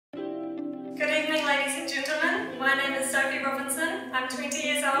evening, ladies and gentlemen. My name is Sophie Robinson. I'm 20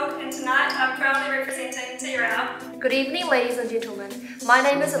 years old and tonight I'm proudly representing Te Reo. Good evening, ladies and gentlemen. My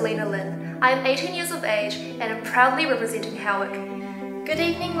name is Alina Lin. I am 18 years of age and am proudly representing Howick. Good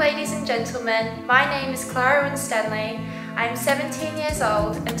evening, ladies and gentlemen. My name is Clara Winstanley. I am 17 years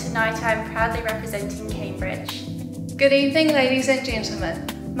old and tonight I am proudly representing Cambridge. Good evening, ladies and gentlemen.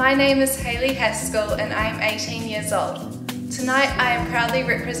 My name is Hayley Haskell and I am 18 years old. Tonight I am proudly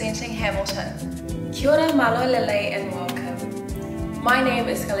representing Hamilton. Kia ora, malo lele and welcome. My name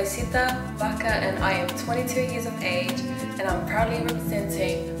is Kalisita Vaka and I am 22 years of age and I'm proudly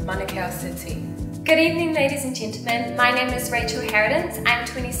representing Manukau City. Good evening, ladies and gentlemen. My name is Rachel Harridens. I'm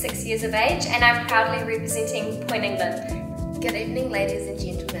 26 years of age and I'm proudly representing Point England. Good evening, ladies and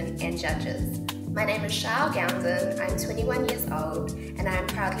gentlemen and judges. My name is Charles Gounden. I'm 21 years old and I am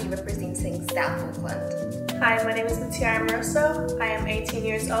proudly representing South Auckland. Hi, my name is Matiara Maroso. I am 18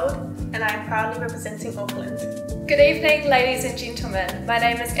 years old and I am proudly representing Auckland. Good evening, ladies and gentlemen. My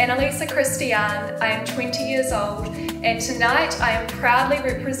name is Annalisa Christian. I am 20 years old and tonight I am proudly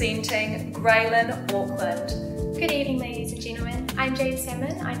representing Grayling, Auckland. Good evening, ladies and gentlemen. I'm Jade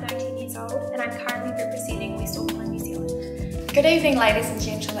Salmon. I'm 19 years old and I'm currently representing West Auckland, New Zealand. Good evening, ladies and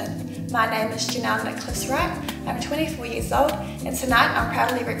gentlemen. My name is Janelle Nicholas Wright. I'm 24 years old and tonight I'm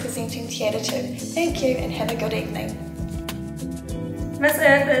proudly representing Te Reo. Thank you and have a good evening. Miss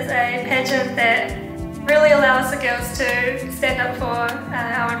Earth is a pageant that really allows the girls to stand up for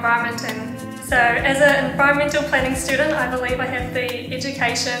our environment, and so as an environmental planning student I believe I have the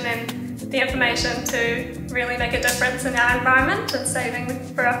education and the information to really make a difference in our environment and saving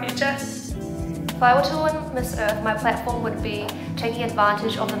for our future. If I were to win Miss Earth, my platform would be taking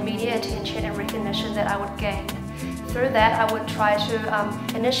advantage of the media attention and recognition that I would gain. Through that, I would try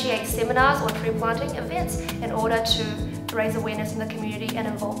to initiate seminars or tree planting events in order to raise awareness in the community and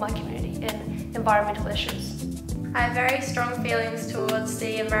involve my community in environmental issues. I have very strong feelings towards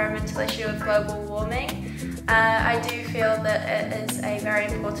the environmental issue of global warming. I do feel that it is a very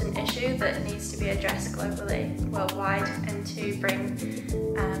important issue that needs to be addressed globally, worldwide, and to bring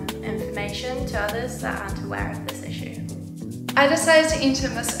information to others that aren't aware of this issue. I decided to enter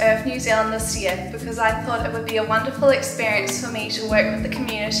Miss Earth New Zealand this year because I thought it would be a wonderful experience for me to work with the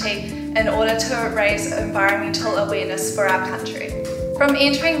community in order to raise environmental awareness for our country. From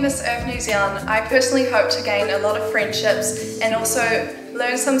entering Miss Earth New Zealand, I personally hope to gain a lot of friendships and also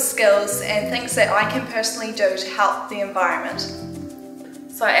learn some skills and things that I can personally do to help the environment.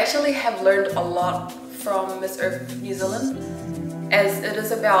 So I actually have learned a lot from Miss Earth New Zealand as it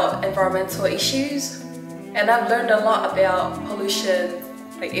is about environmental issues, and I've learned a lot about pollution,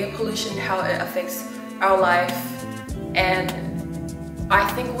 like air pollution, how it affects our life, and I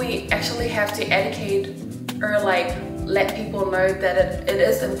think we actually have to educate or let people know that it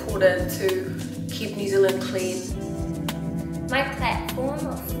is important to keep New Zealand clean. My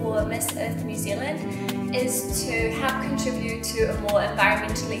platform for Miss Earth New Zealand is to help contribute to a more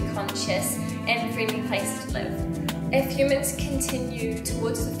environmentally conscious and friendly place to live. If humans continue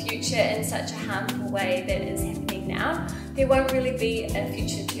towards the future in such a harmful way that is happening now, there won't really be a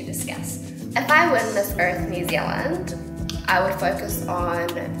future to discuss. If I win Miss Earth New Zealand, I would focus on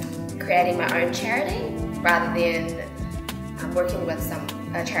creating my own charity rather than working with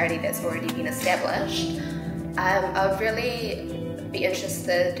a charity that's already been established. I would really be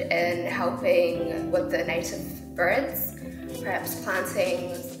interested in helping with the native birds, perhaps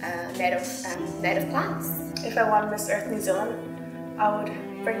planting native plants. If I won Miss Earth New Zealand, I would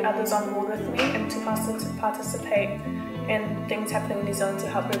bring others on board with me and to participate in things happening in New Zealand to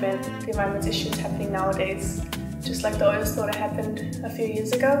help prevent the environment issues happening nowadays. Just like the oil spill that happened a few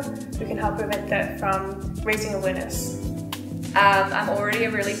years ago, we can help prevent that from raising awareness. I'm already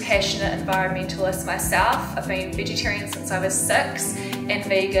a really passionate environmentalist myself. I've been vegetarian since I was 6 and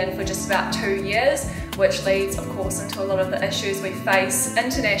vegan for just about 2 years, which leads of course into a lot of the issues we face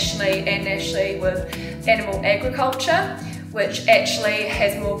internationally and nationally with animal agriculture, which actually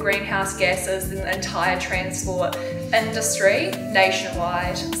has more greenhouse gases than the entire transport industry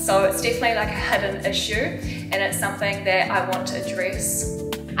nationwide. So it's definitely like a hidden issue and it's something that I want to address.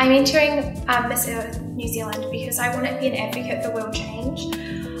 I'm entering Miss Earth New Zealand because I want to be an advocate for world change.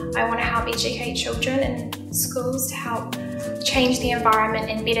 I want to help educate children in schools to help change the environment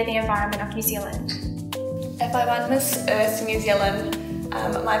and better the environment of New Zealand. If I won Miss Earth New Zealand,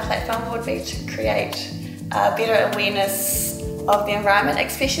 my platform would be to create better awareness of the environment,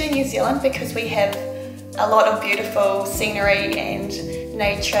 especially in New Zealand because we have a lot of beautiful scenery and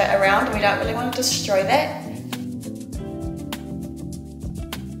nature around and we don't really want to destroy that.